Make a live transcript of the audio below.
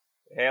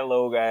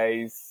Hello,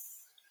 guys.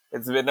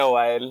 It's been a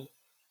while.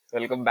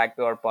 Welcome back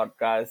to our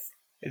podcast.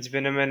 It's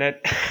been a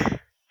minute.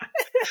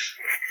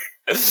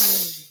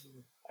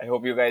 I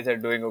hope you guys are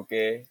doing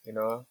okay.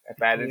 Yeah.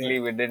 Apparently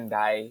we didn't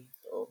die,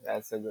 so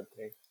that's a good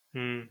thing.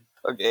 Hmm.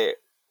 Okay,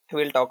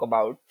 we'll talk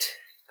about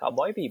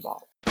Cowboy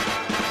Bebop.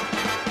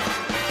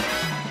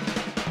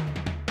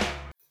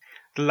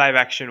 The live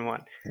action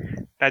one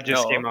that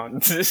just came No.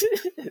 out.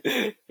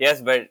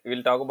 Yes, but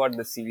we'll talk about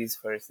the series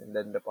first and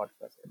then the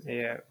podcast.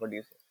 Yeah. What do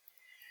you say?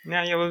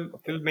 Yeah, we'll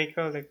Okay. we'll make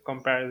a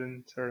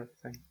comparison sort of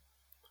thing.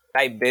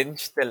 I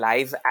binged the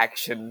live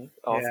action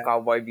of Yeah.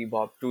 Cowboy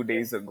Bebop two Yeah.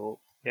 days ago.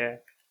 Yeah.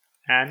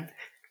 And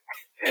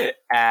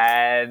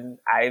And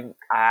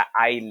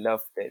I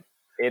loved it.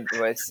 It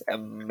was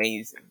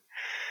amazing.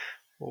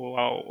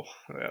 wow,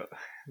 well,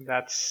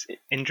 that's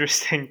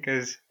interesting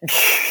because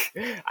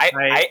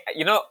I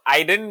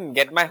I didn't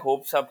get my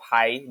hopes up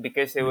high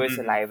because it was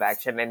a Mhm. live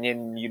action, and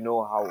then you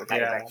know how live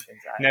Yeah,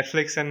 actions are.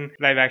 Netflix and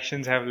live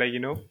actions have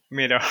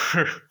made our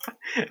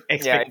Yeah,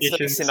 it's like expectations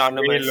way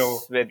synonymous low.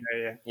 with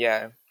Yeah.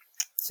 yeah,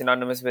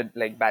 synonymous with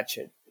like bad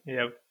shit.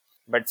 Yeah. Yep.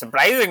 But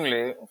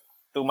surprisingly,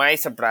 to my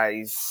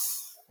surprise,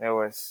 it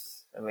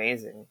was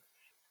amazing.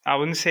 I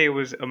wouldn't say it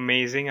was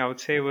amazing. I would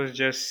say it was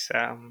just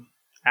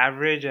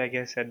average, I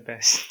guess, at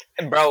best.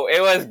 Bro,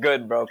 it was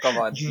good, bro. Come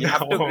on, No,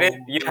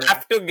 you bro.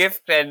 have to give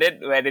credit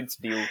where it's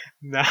due.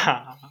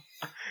 Nah,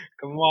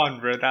 come on,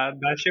 bro. That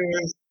shit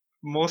was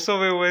most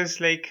of it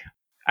was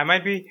I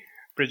might be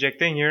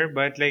projecting here,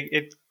 but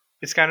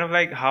it's kind of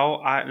like how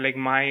I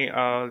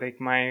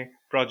my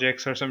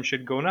projects or some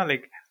shit go now.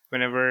 Like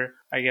whenever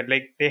I get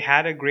they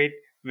had a great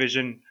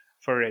vision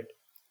for it,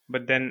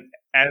 but then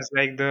as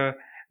the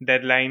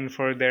deadline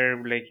for their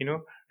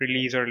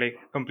release or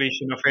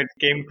completion of it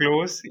came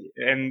close,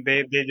 and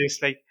they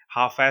just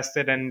half-assed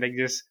it and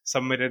just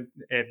submitted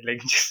it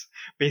just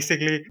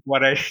basically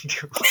what I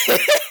do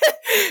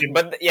in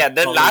Yeah,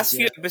 the college. last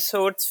few Yeah.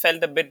 episodes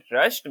felt a bit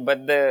rushed,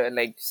 but the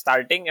like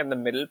starting and the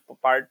middle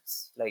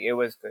parts, like it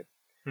was good.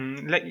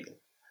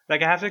 I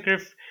have to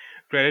give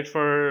credit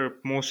for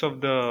most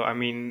of the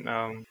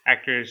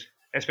actors,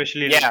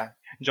 especially Yeah,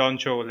 John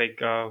Cho.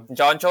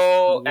 John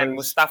Cho and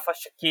Was Mustafa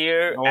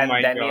Shakir oh and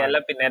my god,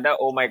 Daniela Pineda.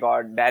 Oh my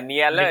god, like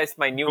Daniela is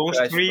my new those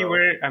crush, three bro.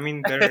 were. I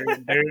mean, their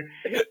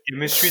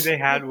chemistry they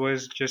had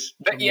was just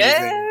amazing.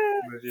 Yeah,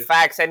 It was just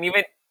facts. And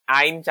even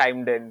Ayn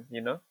chimed in.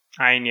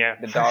 fine. Yeah.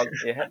 The dog.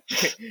 Yeah,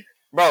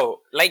 bro.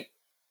 Like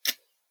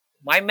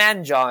my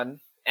man John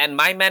and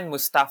my man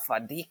Mustafa,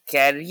 they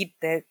carried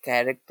their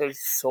characters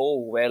so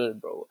well,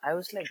 bro. I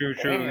was like, True,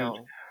 true.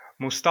 damn.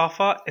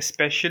 Mustafa,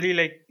 especially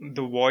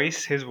the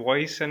voice, his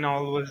voice and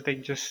all was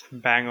just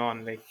bang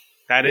on. Like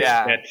that is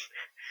Yeah. dead.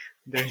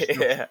 There's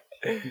no Yeah.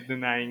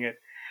 denying it.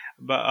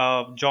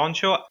 But John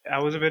Cho, I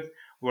was a bit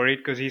worried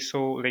because he's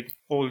so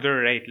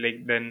older, right?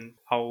 Than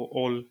how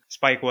old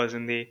Spike was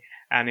in the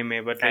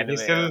anime, but he Anime,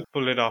 yeah. still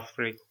pulled it off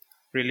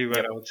really well,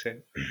 Yep. I would say.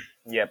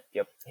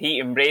 Yep. He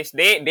embraced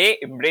they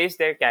embraced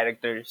their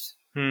characters.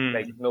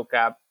 Like Hmm. no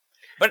cap.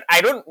 But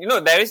I don't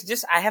there is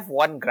just I have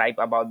one gripe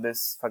about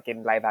this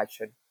fucking live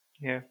action.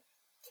 Yeah.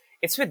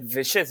 It's with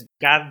Vicious.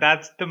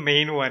 That's the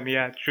main one.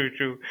 Yeah. True.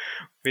 True.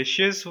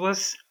 Vicious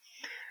was.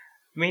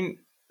 I mean,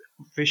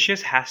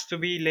 Vicious has to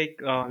be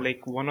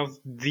one of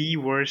the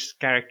worst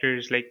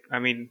characters. Like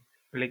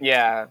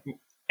Yeah.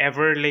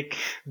 ever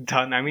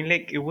done. I mean,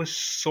 it was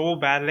so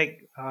bad.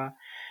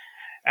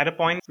 At a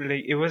point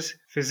it was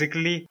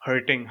physically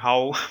hurting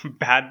how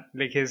bad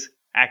his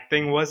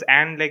acting was,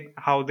 and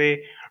how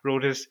they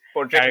wrote his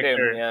Portrayed him,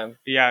 character. yeah.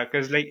 Yeah,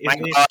 because My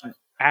in the god.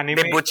 They anime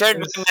it butchered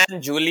my was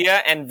man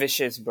Julia and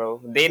Vicious,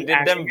 bro. They the did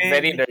them anime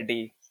very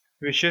dirty.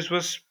 Vicious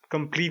was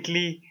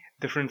completely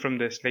different from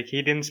this.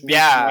 He didn't speak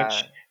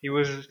much. Yeah. He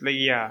was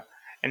yeah,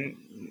 and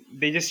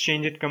they just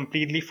changed it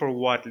completely for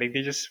what? They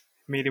just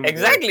made him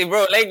Exactly,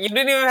 worse. bro. Like you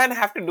didn't even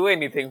have to do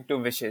anything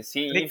to Vicious.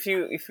 He Like if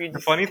you the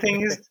just funny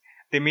thing is,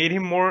 they made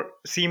him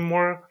seem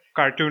more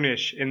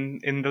cartoonish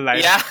in the live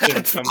yeah, action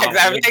facts. somehow.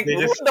 I'm like, They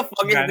who just the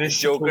fuck is this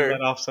managed to pull Joker?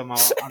 that off somehow.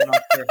 I'm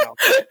not sure how.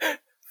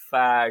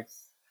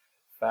 Facts.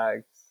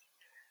 Facts.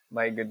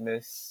 My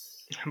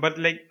goodness. But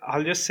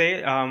I'll just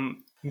say,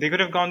 they could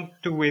have gone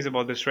two ways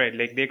about this, right?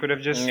 They could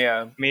have just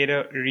Yeah. made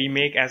a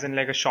remake, as in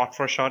a shot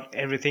for shot,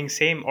 everything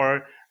same,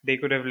 or they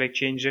could have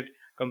changed it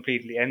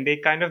completely. And they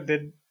kind of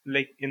did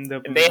in the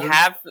middle. They They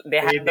have they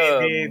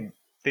the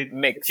they, they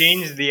mix.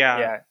 changed the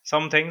Yeah.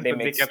 some things, They but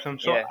they mixed. kept some.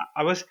 So Yeah.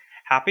 I was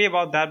happy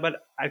about that,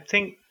 but I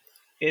think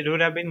it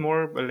would have been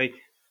more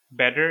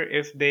better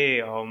if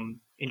they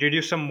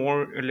introduced some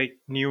more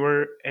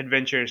newer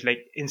adventures,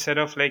 instead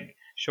of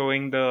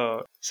showing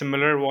the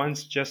similar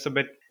ones just a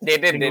bit in They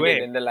did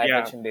way. in the live Yeah.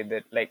 action. They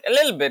did like a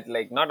little bit,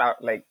 like not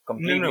out, like No,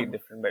 completely no.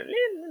 different, but a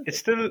little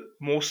It's bit. still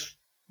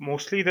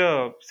mostly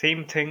the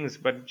same things,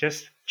 but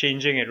just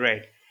changing it,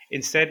 right?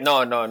 Instead,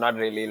 No, not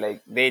really.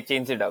 Like they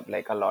changed it up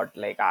like a lot.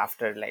 Like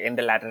after, like in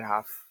the latter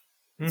half,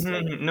 it's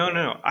like no, no,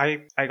 no.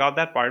 I got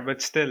that part,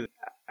 but still,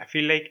 I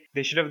feel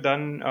they should have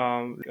done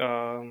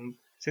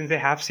since they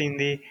have seen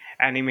the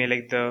anime,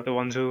 the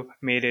ones who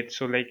made it.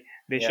 So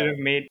They should Yeah, have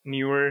made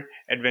newer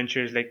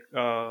adventures, like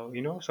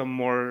some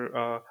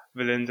more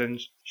villains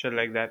and shit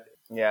like that.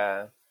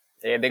 yeah,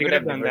 yeah. They They could could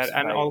have have done that,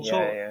 diversified.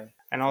 Yeah, yeah.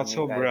 and Some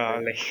new also,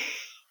 bruh, characters. like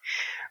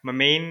my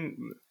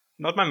main,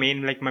 not my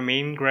main, like my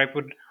main gripe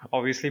would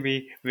obviously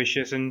be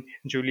Vicious and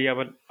Julia,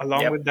 but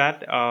along Yep. with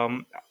that,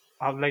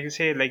 I would like to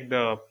say like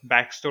the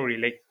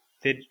backstory, like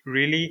they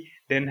really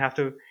didn't have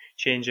to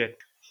change it.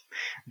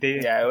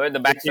 They Yeah, well, the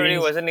they backstory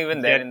changed wasn't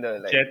even there Jet in the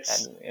like Jet's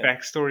anime. Yeah,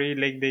 backstory,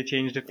 like they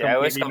changed it yeah. It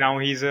was completely. Now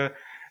he's a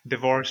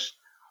divorced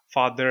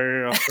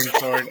father of some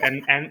sort,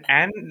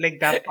 and like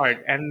that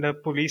part and the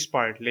police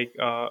part, like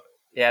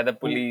yeah, the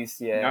who police.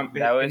 Yeah,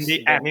 that in was the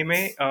good.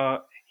 anime,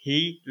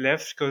 he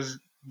left because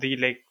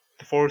the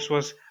force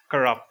was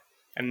corrupt,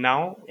 and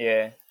now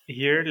Yeah.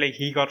 here like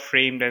he got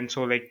framed, and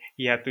so like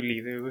he had to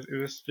leave.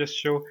 It was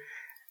just so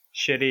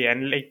shitty,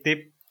 and like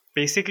they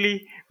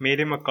basically made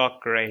him a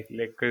cock, right?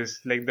 Like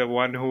because like the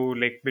one who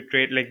like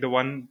betrayed, like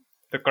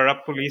the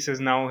corrupt police is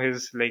now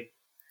his like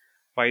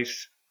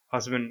wife's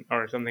husband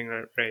or something,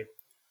 right?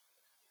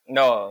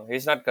 No,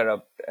 he's not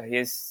corrupt.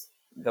 He's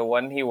the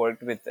one he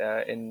worked with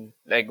in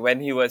like when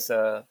he was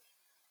a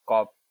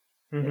cop,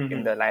 like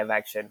in the live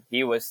action.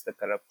 He was the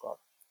corrupt cop.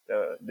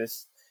 The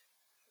this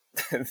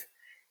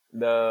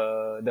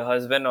the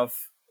husband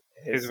of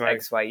His his wife.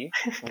 ex-wife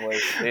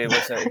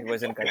he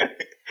wasn't corrupt.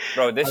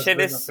 Bro, this shit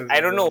Husband of is his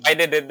I don't know wife. why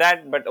they did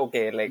that, but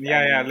okay, like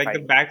Yeah, yeah, I'm like the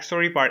fine.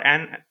 backstory part,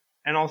 and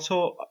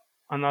also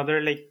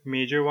another like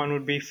major one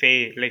would be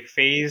Faye. Like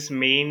Faye's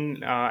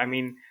main, I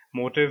mean,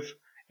 motive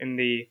in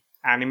the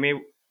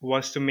anime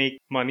was to make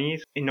money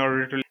in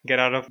order to get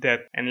out of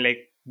debt, and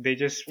like they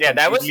just Yeah,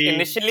 that was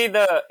completely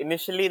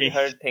initially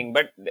her changed. thing,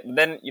 but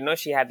then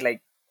she had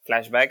like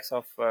flashbacks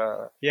of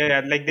Yeah, yeah,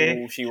 like they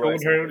who she showed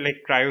was and her things.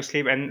 like cryo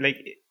sleep, and like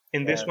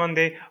in this Yeah, one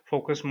they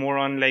focus more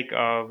on like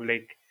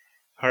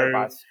her her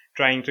past.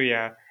 trying to,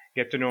 yeah,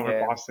 get to know her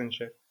Yeah. past and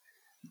shit.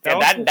 That Yeah,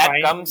 was that that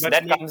fine, comes but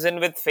that like comes in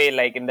with Faye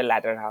like in the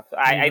latter half.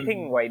 I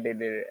think mhm, why they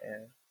did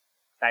it,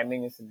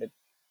 timing is a bit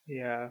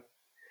yeah.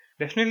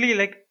 Definitely,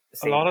 like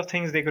a lot same. of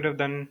things they could have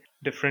done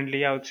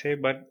differently, I would say.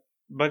 But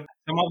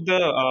some of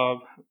the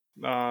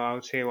I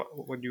would say what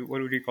would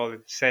you call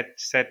it? Set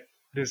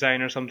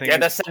design or something Yeah, is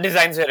the set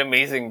designs were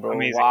amazing, bro.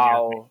 amazing. Yeah,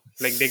 Wow,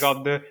 like they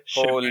got the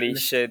ship holy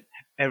and shit.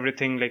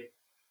 everything like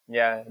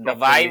Yeah, the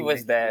vibe properly.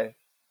 was Like there.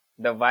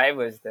 The vibe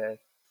was there.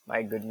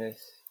 My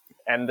goodness.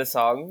 And the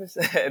songs,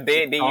 the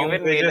they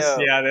songs, even they made just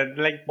a yeah, that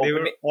like they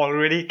were opening.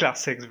 already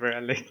classics, bro.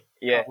 Like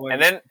Yeah,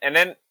 Cowboy. and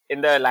then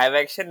in the live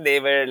action they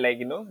were like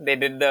they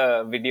did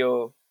the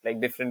video like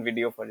different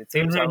video for it,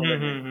 same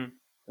song,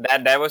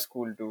 but that was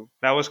cool too.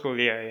 That was cool.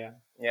 Yeah, yeah,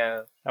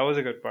 Yeah, that was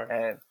a good part.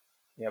 and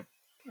yep.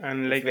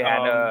 And If like we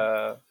had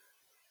a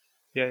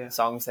yeah, yeah.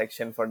 song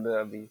section for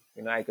the beat,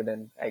 I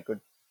could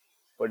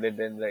put it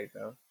in right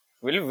now.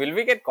 Will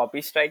we get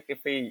copy strike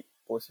if we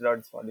post it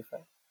on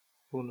Spotify?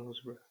 Who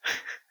knows, bro?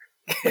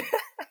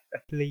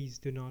 Please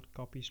do not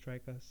copy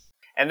strike us.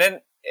 And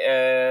then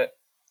uh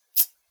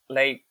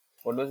like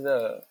what was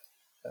the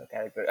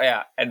character? Oh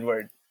yeah,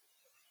 Edward.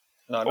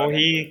 No, Oh, not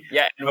Edward. he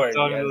Yeah, comes Edward.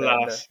 on Yeah, the the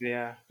last.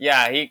 Yeah.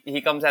 yeah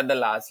he comes at the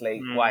last.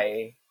 Like Mm,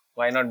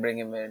 why not bring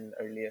him in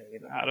earlier?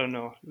 I don't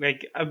know.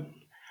 Like,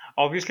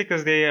 obviously,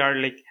 because they are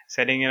like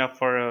setting it up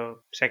for a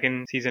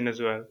second season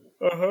as well.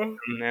 Uh huh.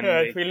 And Yeah,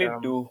 I like feel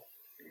it too.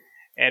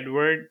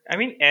 Edward, I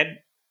mean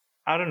Ed.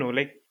 I don't know.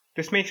 Like,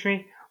 this makes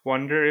me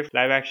wonder if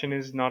live action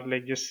is not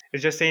like just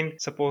it's just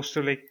ain't supposed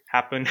to like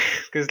happen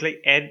because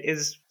like Ed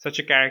is such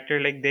a character.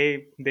 Like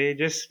they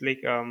just like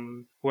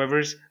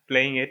whoever's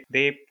playing it,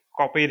 they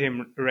copied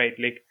him, right,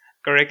 like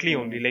correctly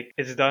only. Mm. Like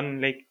it's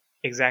done like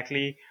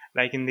exactly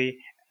like in the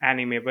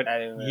anime, but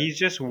Anime. he's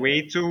just Yeah.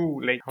 way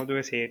too like, how do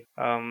I say it,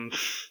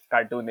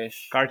 Cartoonish.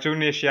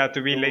 cartoonish, yeah,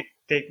 to be To like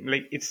take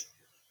like it's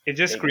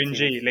just take it cringy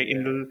seriously. like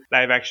in Yeah. the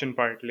live action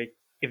part, like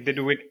if they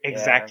do it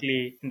Yeah.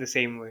 exactly in the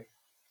same way.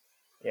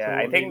 So Yeah.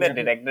 I like think they the have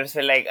to, directors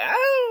were like,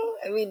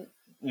 I mean,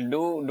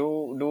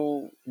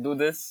 do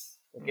this.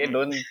 Okay,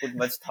 don't put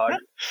much thought.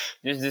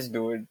 Just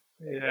do it.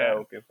 Like, yeah.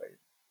 yeah, Okay. Fine.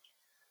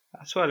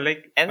 that's what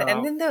like And then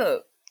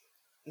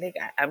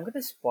I'm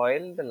gonna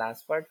spoil the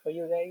last part for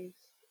you guys.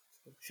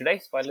 Should I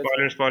spoil this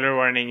spoiler one? spoiler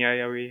warning. Yeah,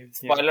 yeah, we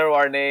yeah. Spoiler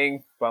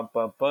warning. Bum,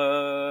 bum,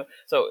 bum.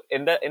 So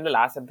in the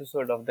last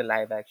episode of the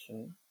live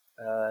action,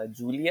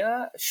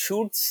 Julia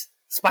shoots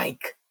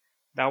Spike.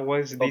 That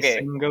was the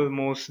Okay. single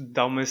most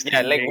dumbest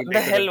Yeah, thing like what they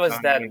the could have hell was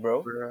done. that, Like,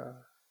 bro?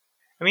 bruh.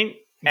 I mean,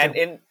 And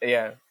in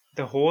yeah,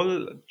 the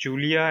whole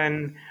Julia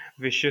and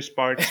Vicious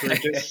parts were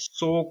just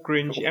so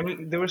cringy. I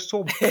mean, they were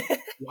so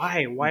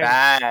why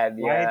bad.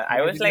 Yeah,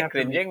 I why was did they like have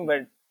to make cringing,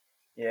 but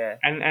yeah,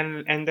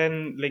 and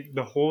then like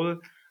the whole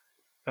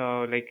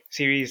like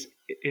series,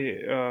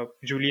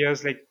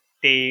 Julia's like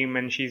tame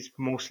and she's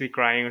mostly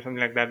crying or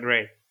something like that,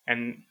 right?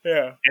 And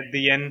yeah, at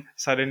the end,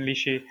 suddenly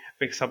she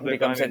picks up the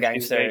gun becomes a and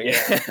she's like, gangster.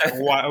 "Yeah, Yeah,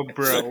 why,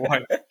 bro, why?"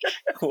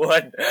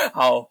 what?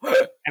 How?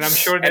 And I'm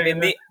sure And they're in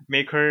gonna the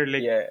make her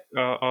like yeah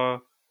a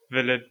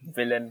villain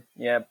villain,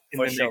 yeah,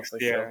 in for the sure, next, for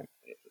yeah, sure,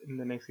 in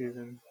the next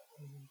season,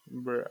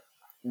 bro.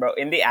 bro.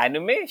 In the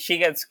anime, she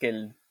gets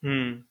killed.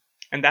 Hmm.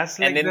 And that's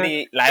And like in the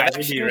the live tragedy,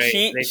 action, right?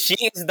 she Like, she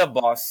is the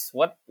boss.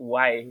 What?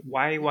 Why?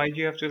 why do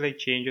you have to like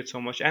change it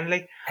so much? And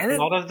like And a then,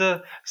 lot of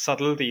the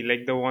subtlety,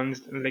 like the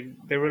ones like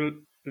they were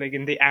like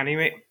in the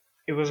anime,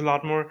 it was a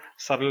lot more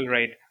subtle,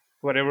 right?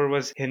 Whatever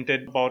was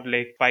hinted about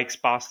like Spike's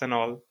past and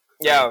all.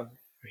 But yeah,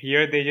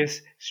 here they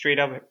just straight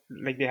up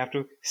like they have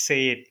to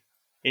say it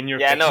in your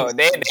yeah. No,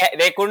 face.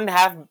 they couldn't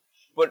have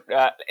put.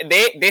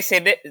 They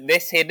said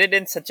it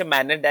in such a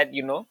manner that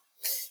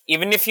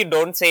even if you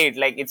don't say it,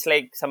 like it's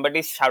like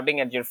somebody's shouting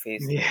at your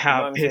face. Like, you know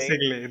Yeah, what I'm saying?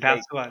 basically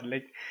that's Like, what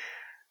like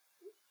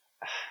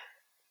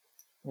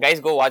guys,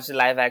 go watch the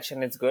live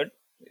action. It's good.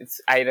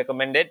 I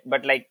recommend it,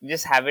 but like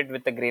just have it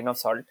with a grain of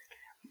salt.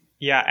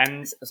 yeah,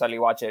 and Sorry,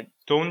 watch it.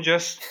 don't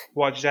just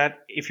watch that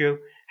if you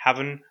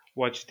haven't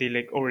watched the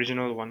like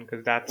original one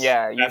because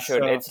Yeah, you that's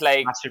should. a It's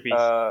like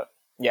masterpiece.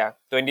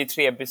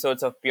 23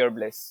 episodes of pure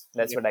bliss.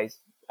 That's Yeah. what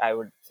I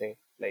would say.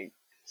 Like,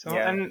 So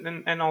yeah,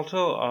 and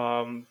also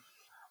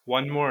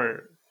one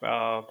more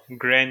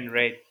Gren,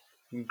 right?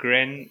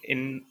 Gren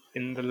in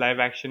the live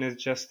action is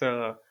just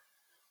a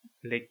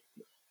like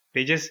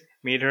they just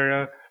made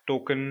her a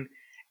token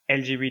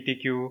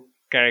LGBTQ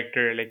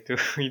character like to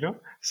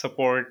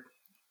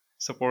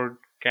support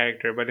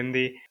character, but in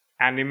the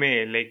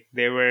anime like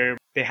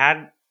they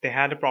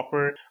had a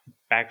proper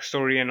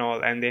backstory and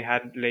all, and they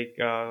had like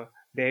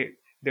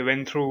they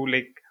went through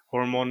like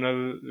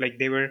hormonal, like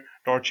they were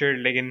tortured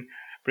like in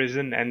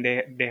prison, and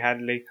they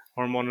had like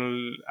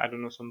hormonal, I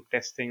don't know, some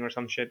testing or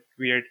some shit,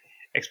 weird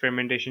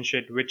experimentation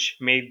shit, which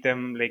made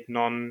them like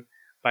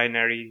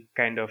non-binary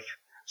kind of.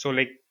 So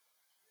like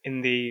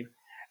in the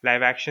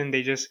live action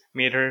they just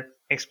made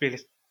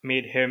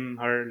him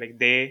her like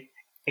they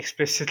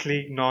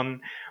explicitly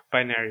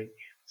non-binary.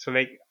 So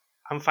like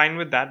I'm fine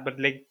with that, but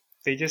like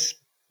they just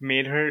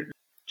made her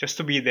just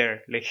to be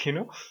there, like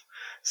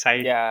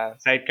side yeah.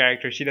 side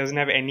character. She doesn't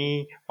have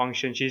any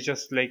function. She's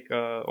just like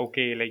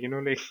okay, like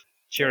like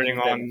cheering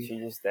She's that. on.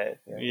 She's just that.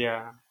 Yeah,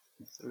 Yeah.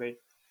 So, like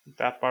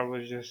that part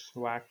was just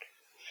whack.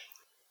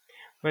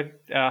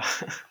 But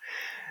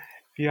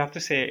you have to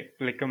say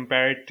like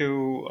compared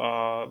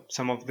to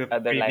some of the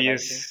other live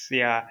action. previous,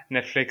 yeah,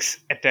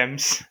 Netflix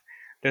attempts,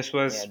 this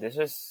Yeah, was this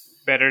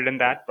was better than like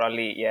that.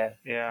 probably, yeah.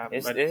 Yeah,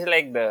 This but this is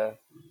like the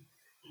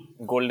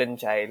golden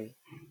child.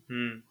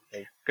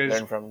 Like, because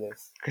learn from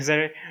this.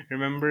 I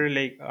remember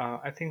like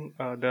I think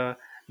the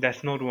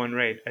Death Note one,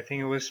 right? I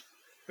think it was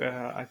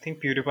I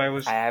think PewDiePie I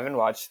was. haven't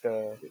watched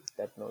the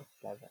Death Note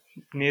live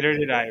action. Neither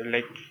did I.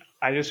 Like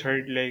I just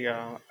heard like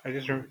I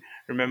just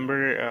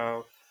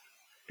remember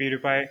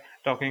PewDiePie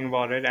talking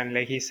about it, and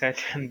like he said,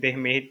 they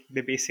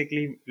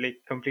basically like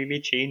completely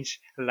changed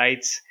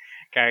Light's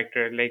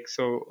character. Like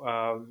so,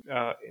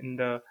 in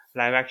the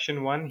live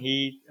action one,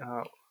 he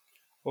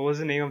what was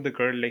the name of the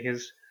girl? Like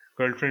his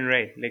girlfriend,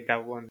 right? Like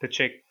that one, the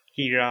chick,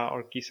 Kira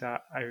or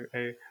Kisa.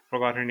 I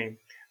forgot her name.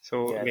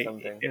 So Yeah, like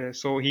something.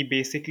 so he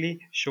basically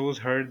shows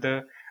her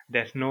the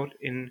Death Note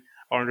in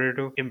order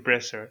to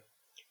impress her.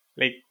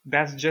 Like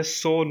that's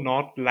just so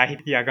not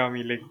Light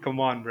Yagami. Like come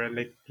on, bro.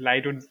 Like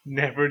Light would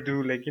never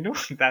do like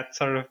that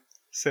sort of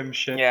sim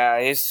shit. Yeah,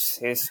 he's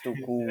too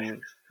cool.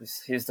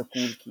 He's the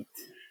cool kid.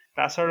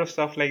 That sort of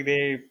stuff like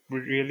they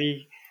would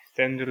really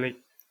tend to like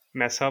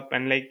mess up.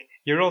 And like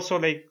you're also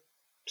like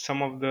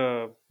some of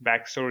the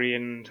backstory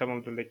and some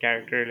of the like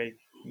character, like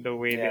the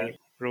way Yeah, they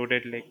wrote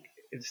it, like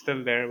it's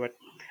still there. But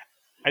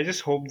I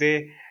just hope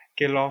they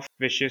kill off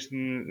Vicious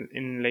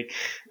in like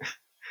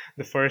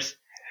the first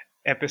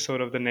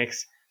episode of the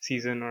next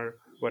season or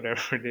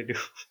whatever they do,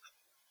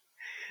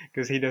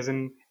 because he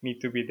doesn't need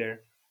to be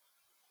there.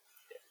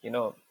 you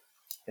know,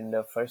 in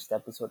the first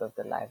episode of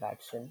the live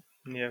action,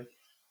 Yeah.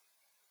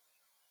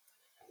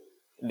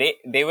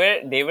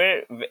 they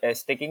were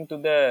sticking to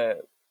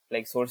the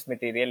like source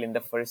material in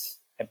the first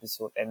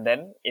episode, and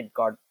then it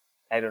got,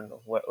 I don't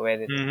know where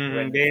the They show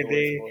was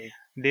they going.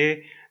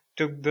 they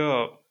took the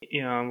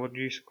what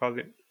do you call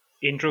it,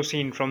 intro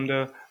scene from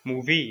the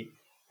movie,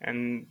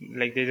 and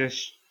like they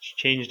just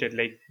changed it.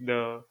 Like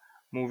the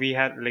movie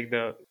had like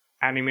the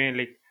anime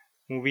like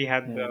movie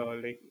had the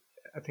Hmm. like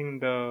I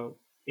think the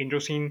intro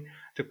scene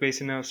took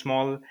place in a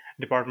small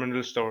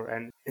departmental store,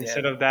 and Yeah,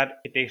 instead of that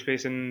it takes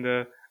place in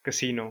the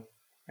casino.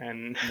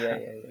 And yeah,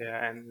 yeah, yeah.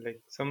 yeah, and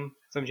like some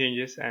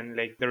changes, and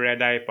like the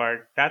red eye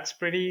part, that's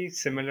pretty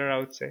similar, I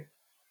would say.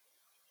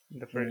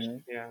 The first,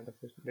 Mm-hmm. yeah, the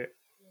first bit,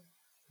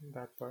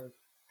 that part,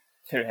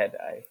 Red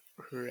Eye.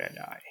 red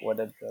eye. What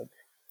a drug,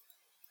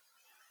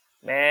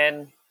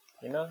 man.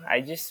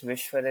 I just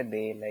wish for a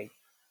day like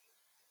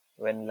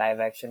when live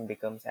action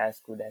becomes as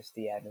good as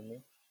the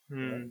anime. You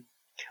know, Hmm.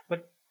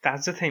 But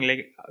that's the thing,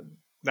 like,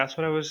 that's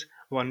what I was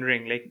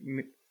wondering. Like,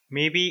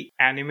 maybe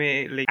anime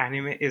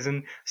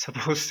isn't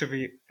supposed to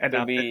be to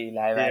adapted. be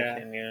live Yeah,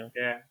 action.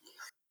 yeah.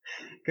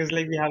 Because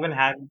like we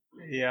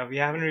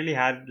haven't really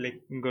had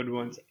like good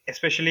ones,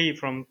 especially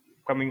from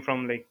coming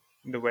from like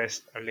the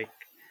West or like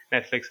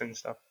Netflix and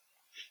stuff.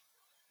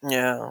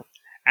 Yeah.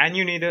 And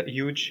you need a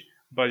huge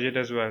budget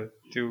as well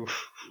to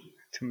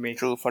to make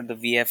True, for the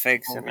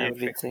VFX more and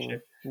VFX and everything,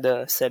 shit.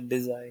 the set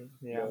design,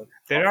 Yeah, the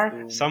there are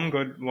costume. some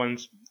good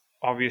ones,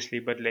 obviously,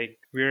 but like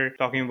we're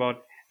talking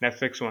about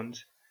Netflix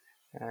ones,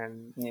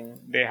 and Yeah,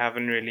 they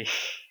haven't really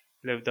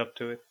lived up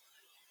to it.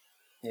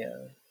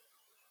 yeah,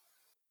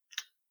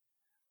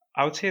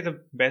 I would say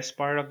the best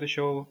part of the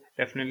show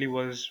definitely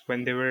was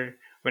when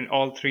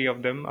all three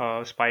of them,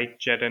 Spike,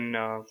 Jet,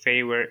 and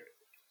Faye were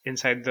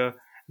inside the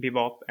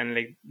Bebop, and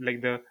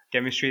like the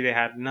chemistry they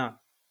had, nah,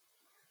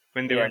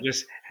 when they were yeah,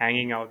 just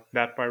hanging out.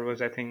 That part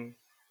was, I think,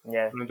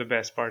 yeah. one of the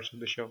best parts of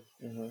the show.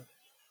 Mm-hmm.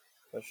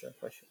 For sure,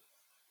 for sure.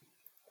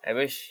 I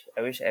wish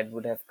Ed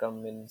would have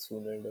come in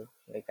sooner though.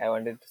 Like I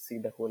wanted to see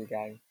the whole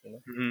gang, you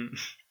know. Hmm.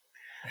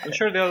 I'm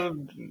sure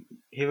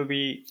he'll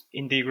be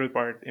integral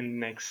part in the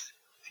next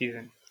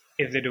season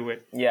if they do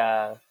it.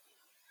 Yeah,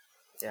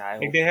 yeah. I Like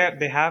hope so.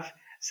 they have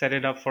set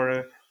it up for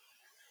a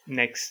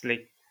next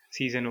like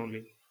season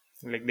only.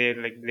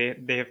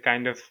 They have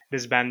kind of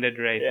disbanded,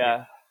 right? Like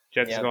Yeah,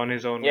 Jet's yeah, gone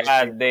his own way.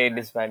 yeah. They Yeah,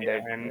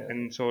 disbanded. and Yeah,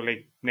 and so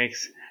like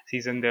next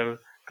season they'll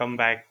come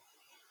back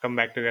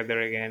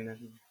together again,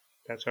 and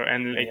that's all.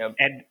 And like yep.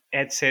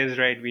 Ed says,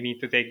 right, we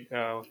need to take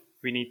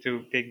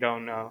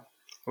down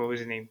what was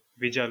his name,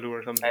 Vijalu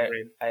or something, I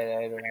right?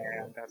 I don't Yeah,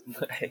 know. that's.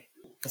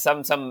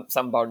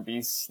 Some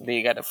boundaries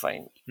they gotta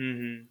find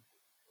Hmm.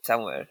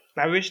 somewhere.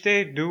 I wish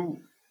they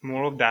do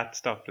more of that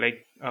stuff,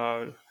 like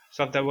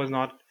stuff that was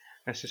not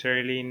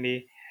necessarily in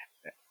the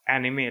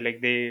anime.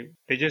 Like they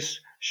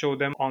just show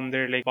them on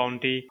their like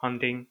bounty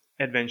hunting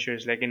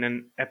adventures, like in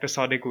an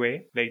episodic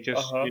way, like Uh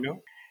just huh.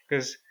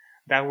 because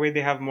that way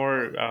they have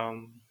more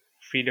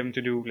freedom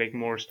to do like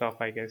more stuff,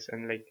 I guess,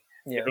 and like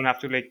they Yeah, don't have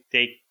to like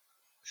take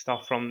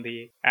stuff from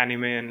the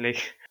anime and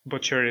like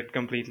butcher it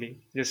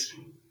completely. Just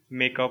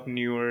make up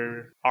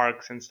newer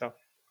arcs and stuff.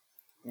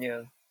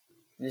 yeah.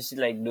 Just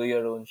like do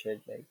your own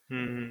shit. Like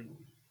Hmm.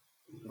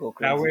 go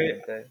That crazy way,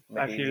 with the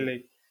I feel material.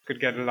 like could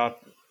get a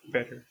lot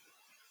better.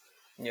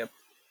 Yep.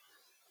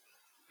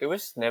 It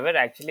was never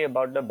actually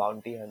about the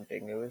bounty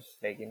hunting. It was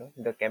like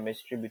the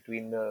chemistry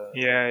between the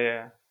Yeah,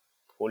 yeah.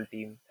 whole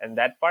team, and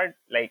that part,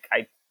 like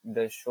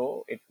the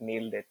show, it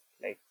nailed it.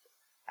 Like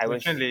I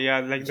was Definitely, yeah.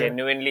 Like the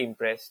genuinely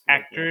impressed.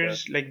 Like the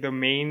actors, like the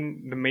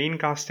main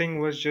casting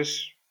was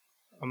just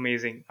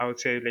amazing. I would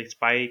say like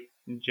Spike,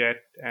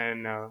 Jet,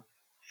 and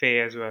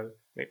Faye as well.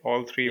 Like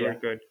all three were yeah.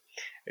 good.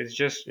 It's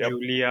just Yep.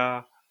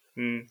 Julia,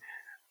 mm,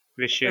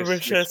 Vicious,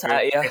 Vicious,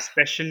 yeah.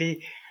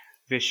 especially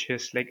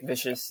Vicious. Like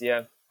Vicious,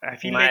 yeah. I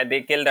feel My like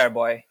they killed our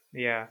boy.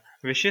 yeah,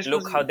 Vicious was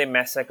Look how they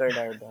massacred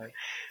our boy.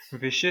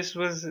 Vicious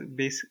was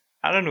basic.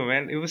 I don't know,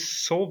 man. It was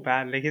so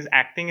bad. Like his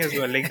acting as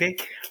well. Like they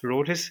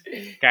wrote his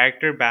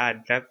character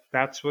bad. That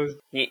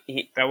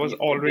was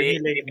already They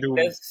like made doomed.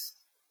 us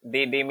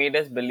they made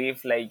us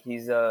believe like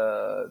he's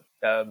a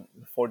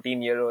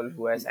 14-year-old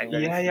who has anger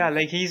Yeah, yeah. issues.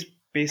 Like he's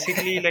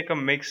basically like a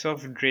mix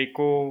of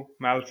Draco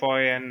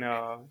Malfoy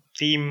and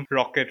Team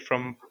Rocket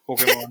from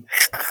Pokemon.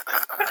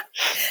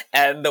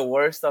 And the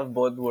worst of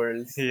both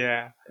worlds.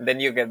 Yeah, And then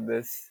you get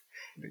this,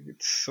 like,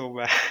 it's so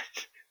bad.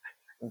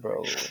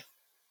 bro.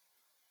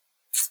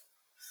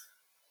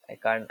 I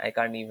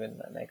can't even,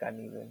 man. I can't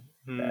even.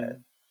 That.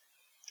 Hmm.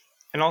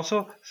 And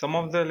also some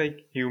of the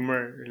like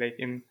humor, like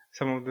in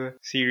some of the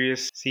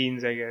serious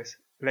scenes, I guess.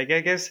 Like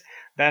I guess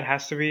that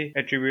has to be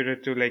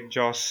attributed to like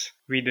Joss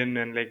Whedon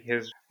and like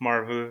his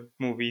Marvel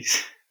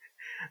movies.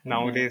 Hmm.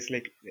 Nowadays,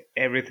 like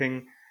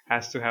everything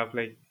has to have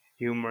like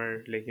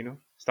humor, like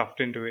stuffed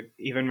into it,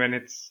 even when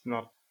it's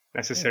not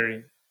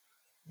necessary.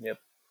 Yep.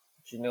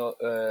 You know,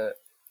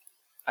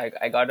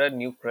 I got a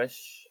new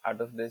crush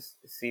out of this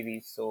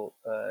series, so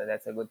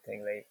that's a good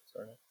thing, right?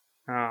 Sort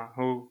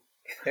Who?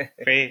 of.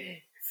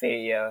 Faye.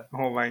 Faye, yeah.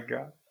 Oh my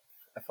god.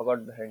 I forgot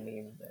her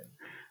name, man.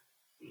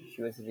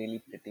 She was really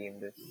pretty in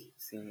this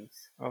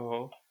series.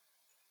 Oh,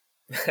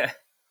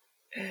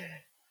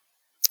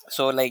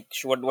 So, like,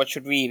 what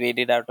should we rate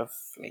it out of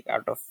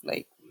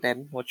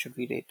 10? What should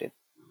we rate it?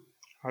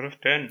 out of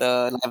 10,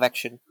 The live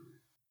action.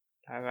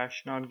 I've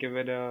actually not give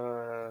it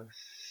a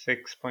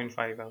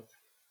 6.5 out.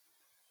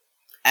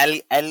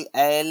 I'll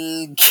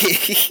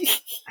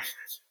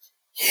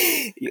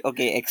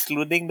okay,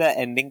 excluding the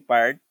ending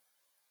part,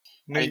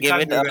 No, I'll you give can't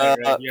it do that,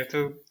 right? a You have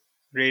to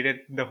rate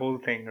it the whole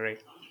thing,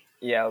 right?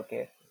 yeah,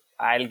 okay.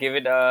 I'll give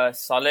it a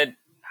solid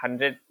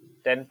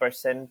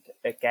 110%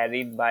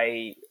 carried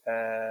by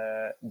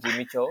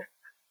Jimmy Cho,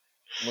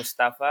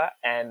 Mustafa,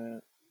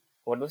 and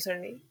what was her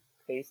name?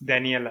 Face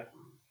name? Daniela.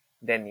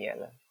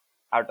 Daniela.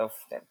 Out of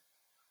 10.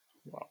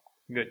 Wow.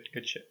 Good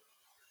shit.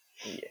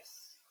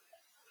 Yes.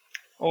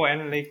 Oh,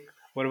 and like,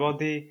 what about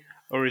the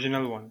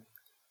original one?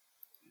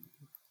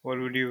 What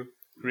would you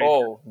rate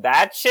Oh,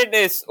 that shit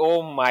is.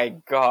 Oh my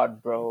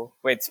god, bro.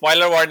 Wait,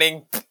 spoiler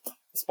warning.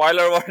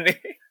 Spoiler warning.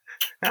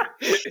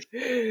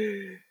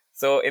 that?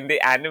 So in the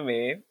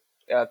anime,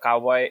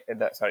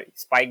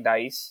 Spike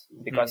dies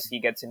because Hmm. he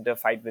gets into a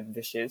fight with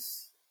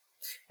Vicious,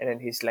 and then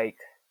he's like,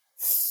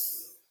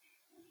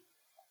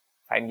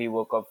 finally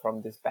woke up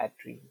from this bad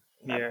dream,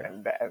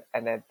 Yeah.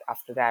 and then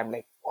after that, I'm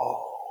like,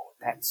 oh,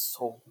 that's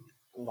so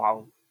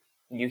wow.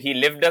 he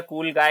lived a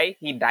cool guy.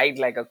 He died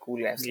like a cool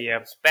guy. It's like,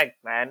 Yep.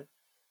 respect, man.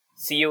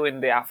 See you in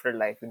the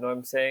afterlife. You know what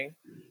I'm saying?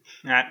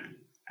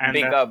 And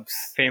Big the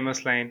ups.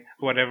 famous line,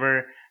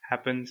 whatever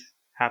happens,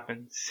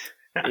 happens.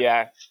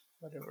 Yeah.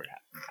 Whatever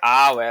happens.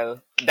 Ah,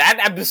 well. That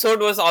episode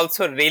was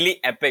also really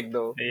epic,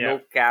 though. Yeah.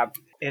 No cap.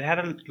 It had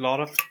a lot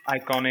of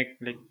iconic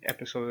like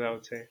episodes, I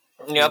would say.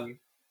 Yep.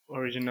 The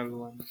original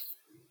one.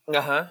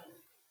 Uh huh.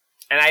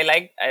 And I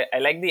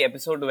like the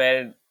episode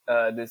where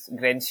this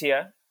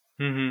Grentia,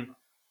 Mm-hmm.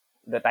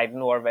 the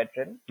Titan War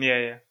veteran, Yeah,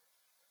 yeah.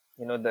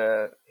 you know,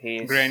 the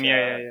he's Grand,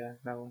 yeah.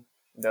 That one.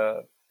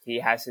 the he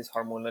has his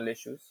hormonal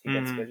issues. He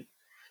gets Mm-hmm. killed.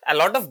 A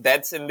lot of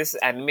deaths in this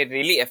anime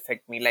really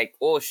affect me. Like,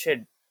 oh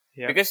shit,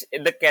 Yep. because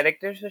the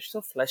characters were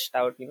so fleshed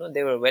out. You know,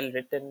 they were well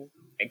written,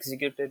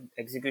 executed.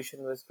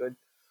 Execution was good.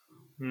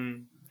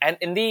 Mm. And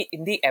in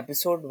the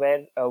episode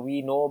where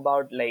we know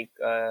about like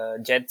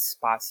Jed's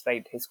past,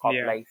 right, his cop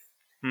Yeah. life,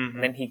 and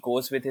Mm-hmm. then he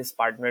goes with his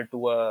partner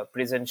to a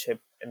prison ship,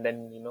 and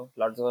then you know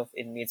lots of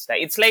inmates die.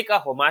 It's like a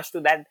homage to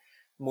that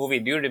movie.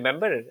 Do you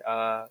remember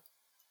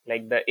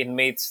like the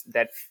inmates,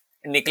 that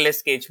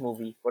Nicolas Cage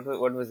movie? What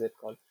was it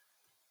called?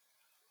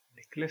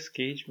 Nicolas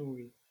Cage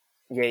movie.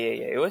 Yeah.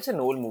 It was an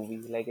old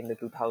movie, like in the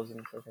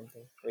 2000s or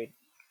something.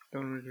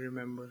 Don't really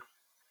remember.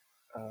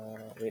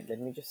 Wait. Let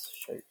me just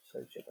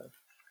search it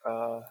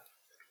up.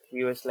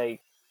 He was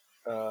like,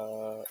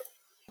 what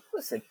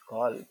was it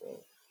called? Bro?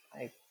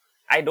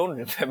 I don't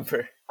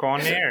remember.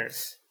 Con Air.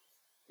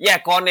 Yeah,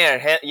 Con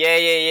Air.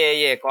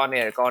 Yeah. Con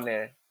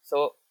Air.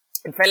 So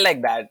it felt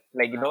like that.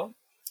 Like, you know,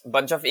 a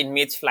bunch of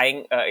inmates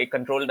flying a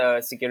controlled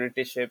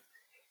security ship.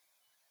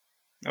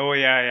 Oh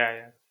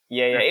yeah.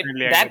 Yeah.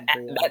 Definitely, I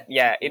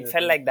get It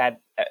felt like that.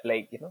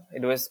 Like, you know,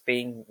 it was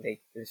paying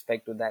like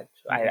respect to that.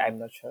 So Mhm. I'm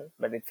not sure,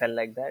 but it felt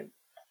like that.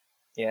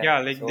 Yeah. Yeah,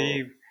 like So,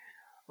 the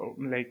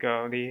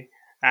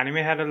anime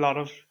had a lot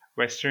of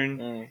Western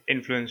mm,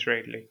 influence,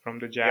 right? Like from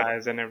the yep.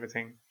 jazz and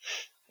everything.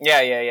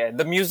 Yeah.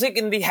 The music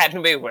in the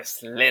anime was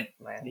lit,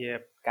 man.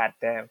 Yep. God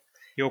damn.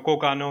 Yoko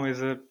Kano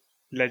is a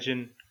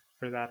legend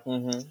for that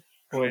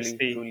Mm-hmm. OST.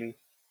 Truly.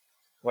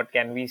 What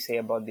can we say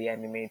about the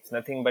anime? It's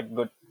nothing but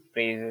good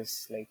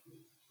praises. Like,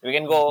 we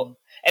can go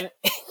Mhm. and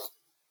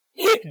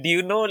do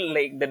you know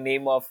like the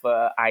name of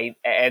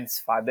Ed's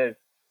father?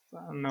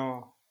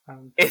 No,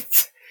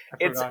 It's I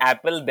it's forgot.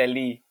 Apple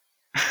Delhi,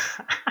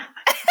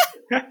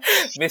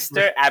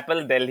 Mr.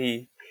 Apple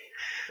Delhi.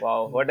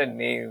 Wow, what a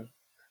name!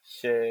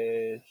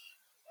 Shit.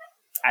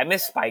 I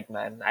miss Spike,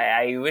 man.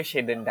 I wish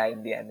he didn't die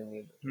in the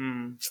anime.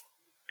 Hmm.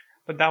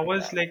 But that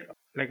was Yeah,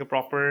 like a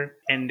proper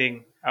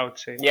ending, I would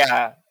say.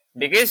 yeah.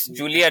 Because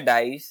Julia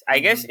dies. I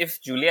guess Mhm.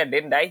 if Julia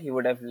didn't die, he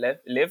would have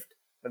lived.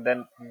 But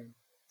then, Mm.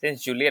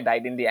 since Julia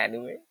died in the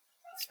anime,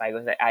 Spike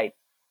was like, "I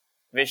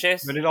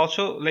wishes But it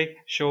also like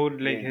showed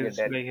you're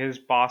dead." like his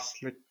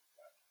past like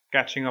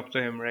catching up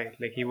to him, right?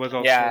 Like he was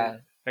also Yeah,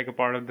 like a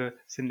part of the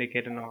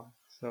syndicate and all.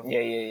 So yeah.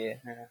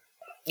 yeah.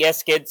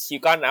 Yes, kids, you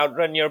can't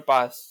outrun your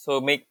past,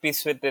 so make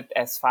peace with it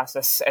as fast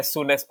as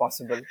soon as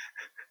possible.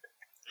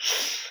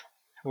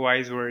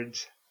 Wise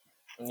words.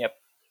 Yep.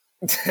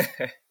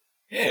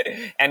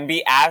 And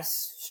be as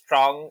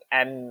strong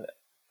and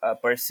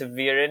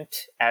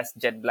perseverant as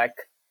Jet Black,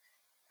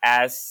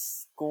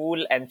 as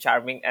cool and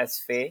charming as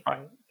Faye,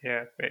 Fine.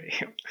 Yeah, very.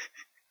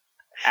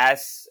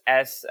 as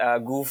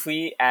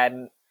goofy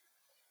and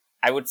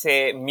I would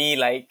say me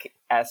like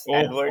as Oh,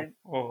 Edward,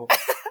 oh,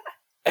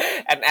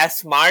 and as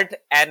smart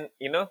and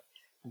you know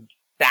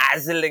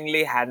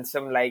dazzlingly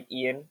handsome like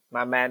Ian,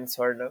 my man,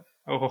 sort of.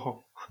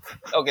 oh.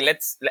 Okay,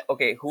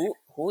 okay,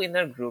 who in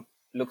our group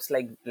looks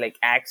like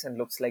acts and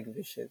looks like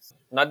Vicious?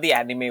 Not the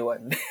anime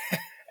one,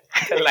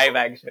 the live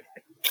action.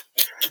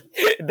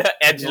 The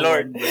edge No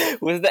lord. one, bro.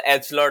 Who's the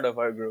edge lord of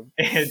our group?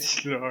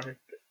 Edge Lord.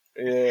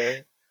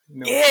 Yeah.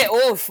 No Yeah.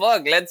 one. Oh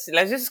fuck. Let's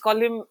just call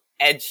him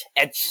edge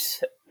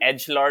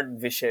lord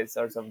Vicious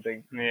or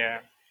something.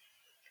 Yeah.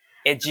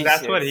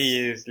 That's what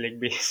he Edgicious. is, like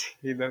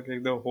basically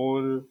the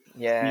whole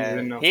Yeah.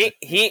 season of it.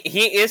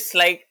 He is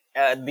like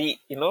the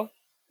you know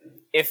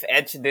if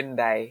Edge didn't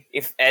die,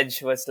 if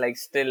Edge was like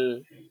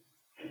still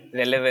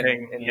relevant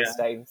Thing, in yeah. these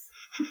times.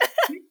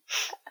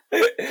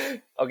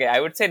 Okay,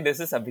 I would say this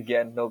is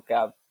Abhigyan, no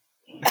cap.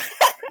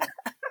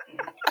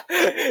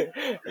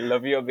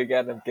 Love you,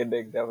 Abhigyan. I'm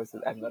kidding.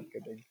 I'm not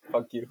kidding.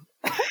 Fuck you.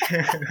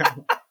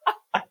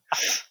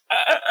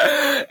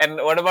 And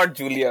what about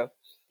Julia?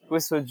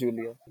 Who's with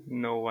Julia?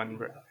 No one,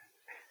 bro.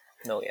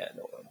 No, yeah,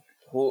 no one.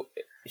 Who?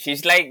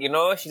 She's like, you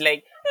know, she's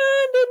like,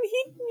 ah, don't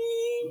hit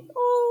me.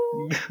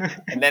 Oh.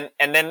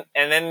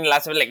 And then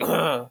last of it,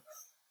 like,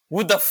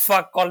 who the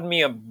fuck called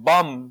me a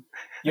bum?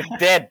 You're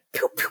dead.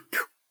 Pew, pew,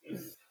 pew.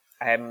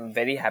 I am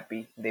very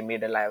happy they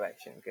made a live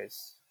action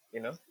because you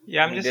know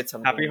Yeah, I'm just needed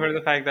something happy for new.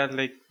 the fact that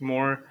like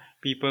more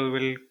people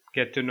will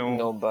get to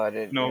No about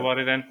it. know Yep. about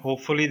it, and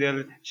hopefully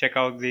they'll check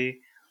out the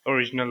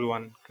original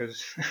one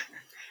because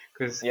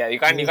because Yeah, you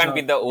this can't is not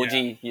beat the yeah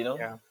OG. You know.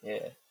 yeah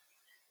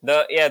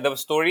Yeah. The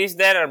stories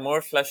there are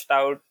more fleshed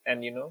out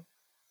and you know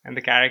And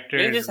the You'll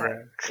characters, just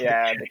bro.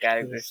 yeah, the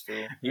characters Yes.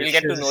 too. You'll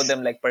get to know Wishes.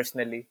 them like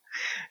personally.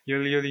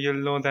 You'll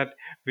know that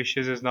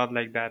Wishes is not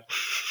like that.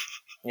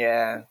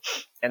 Yeah,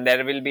 and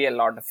there will be a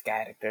lot of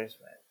characters,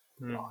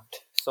 man. Hmm. Lot.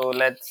 So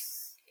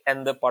let's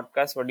end the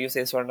podcast. What do you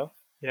say, Swarno?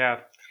 Yeah,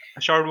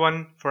 a short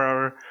one for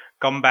our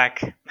comeback.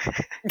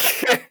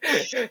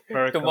 For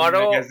our comeback, as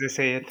tomorrow, they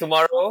say it.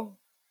 tomorrow,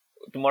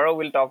 tomorrow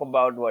we'll talk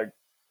about what?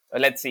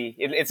 Let's see.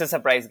 It's a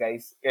surprise,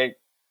 guys.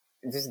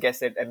 Just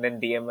guess it and then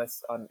DM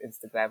us on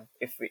Instagram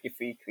if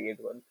we create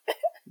one.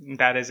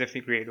 That is if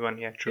we create one.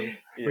 Yeah, true.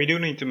 We Yeah, do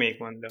need to make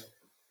one though.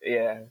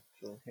 yeah,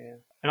 true. Yeah.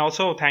 And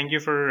also, thank you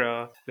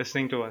for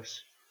listening to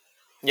us.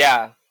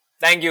 Yeah.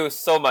 Thank you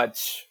so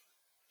much.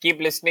 Keep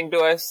listening to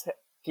us.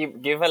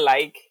 Give a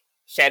like.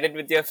 Share it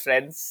with your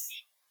friends.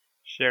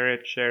 Share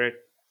it, share it.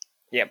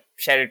 Yep.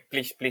 Share it.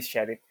 Please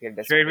share it. We're Share it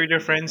desperate. with your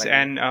We need friends, money.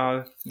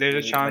 and there's a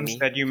We need chance money.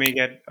 that you may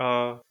get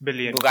a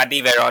billion.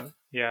 Bugatti Veyron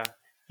Yeah,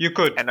 you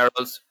could. and our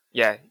Rolls.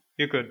 Yeah.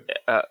 You could.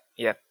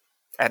 Yeah.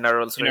 And our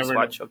Rolls You Royce never know.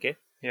 watch. Okay.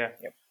 Yeah,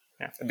 Yep.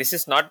 yeah. This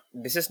is not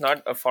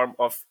a form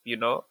of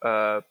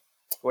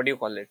what do you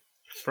call it?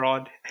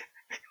 Fraud.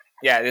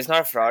 Yeah, this is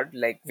not a fraud.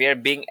 Like we are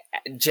being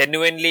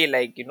genuinely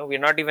like we're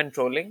not even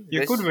trolling.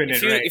 You could This win if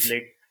it, you right? if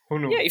Like, who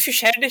yeah knows? if you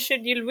share this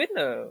shit, you'll win.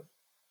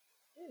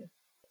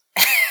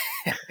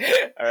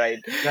 All right,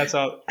 That's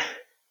all.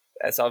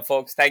 that's all,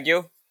 folks. Thank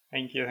you.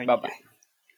 Thank you. Bye Thank you. bye.